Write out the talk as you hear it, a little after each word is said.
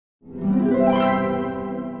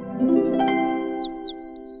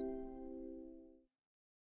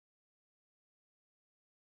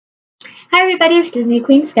Hi everybody, it's Disney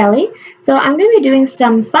Queen Skelly. So I'm going to be doing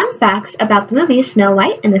some fun facts about the movie Snow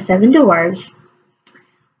White and the Seven Dwarfs.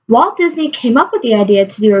 Walt Disney came up with the idea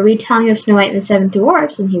to do a retelling of Snow White and the Seven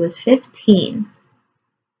Dwarfs when he was 15.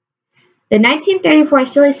 The 1934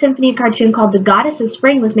 silly symphony cartoon called The Goddess of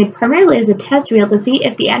Spring was made primarily as a test reel to see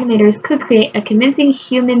if the animators could create a convincing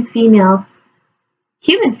female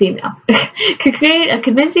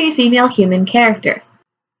character.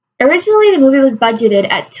 Originally, the movie was budgeted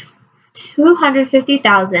at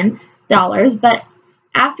 $250,000, but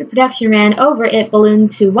after production ran over, it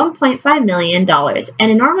ballooned to $1.5 million, an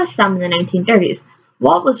enormous sum in the 1930s.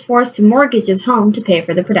 Walt was forced to mortgage his home to pay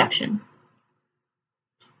for the production.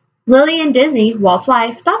 Lillian Disney, Walt's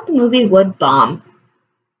wife, thought the movie would bomb.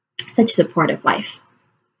 Such a supportive wife.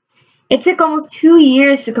 It took almost 2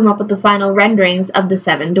 years to come up with the final renderings of the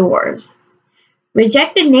Seven Dwarfs.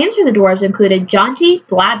 Rejected names for the dwarves included Jaunty,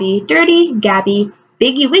 Blabby, Dirty, Gabby,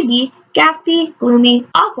 Biggy Wiggy, Gaspy, Gloomy,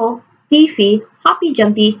 Awful, Deefy, Hoppy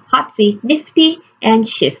Jumpy, Hotsy, Nifty, and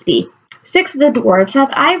Shifty. 6 of the dwarves have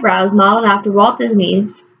eyebrows modeled after Walt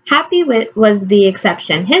Disney's. Happy was the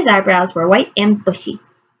exception. His eyebrows were white and bushy.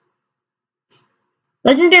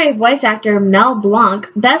 Legendary voice actor Mel Blanc,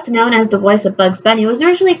 best known as the voice of Bugs Bunny, was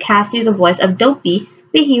originally cast to do the voice of Dopey,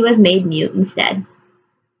 but he was made mute instead.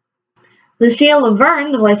 Lucille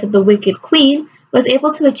Laverne, the voice of the Wicked Queen, was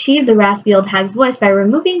able to achieve the raspy old hag's voice by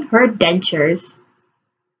removing her dentures.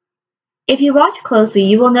 If you watch closely,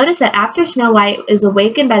 you will notice that after Snow White is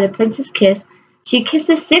awakened by the prince's kiss, she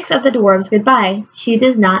kisses 6 of the dwarves goodbye. She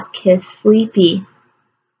does not kiss Sleepy.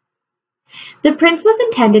 The prince was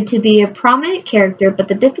intended to be a prominent character, but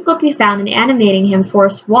the difficulty found in animating him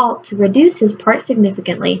forced Walt to reduce his part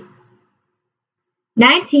significantly.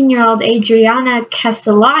 19-year-old Adriana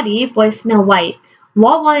Caselotti voiced Snow White.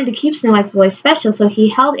 Walt wanted to keep Snow White's voice special, so he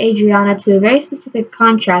held Adriana to a very specific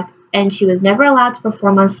contract, and she was never allowed to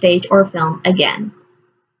perform on stage or film again.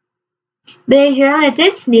 But Adriana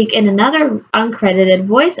did sneak in another uncredited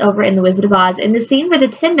voiceover in The Wizard of Oz in the scene where the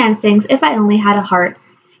Tin Man sings "If I Only Had a Heart."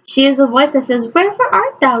 She is the voice that says, "Wherefore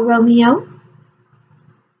art thou, Romeo?"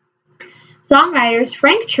 Songwriters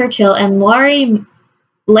Frank Churchill and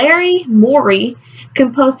Larry Morey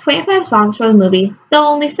composed 25 songs for the movie, though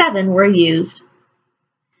only 7 were used.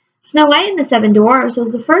 Snow White and the Seven Dwarfs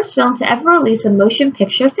was the first film to ever release a motion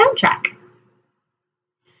picture soundtrack.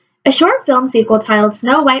 A short film sequel titled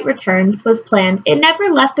Snow White Returns was planned. It never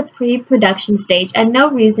left the pre-production stage, and no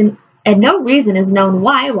reason is known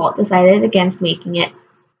why Walt decided against making it.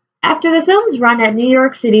 After the film's run at New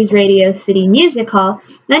York City's Radio City Music Hall,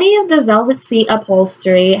 many of the velvet seat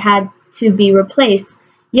upholstery had to be replaced.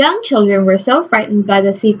 Young children were so frightened by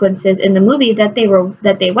the sequences in the movie that they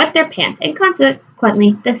wet their pants, and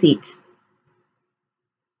consequently the seats.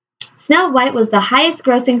 Snow White was the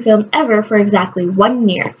highest-grossing film ever for exactly 1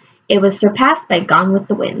 year. It was surpassed by Gone with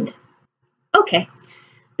the Wind. Okay,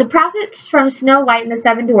 the profits from Snow White and the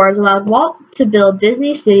Seven Dwarfs allowed Walt to build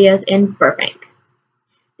Disney Studios in Burbank.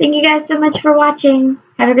 Thank you guys so much for watching.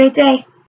 Have a great day.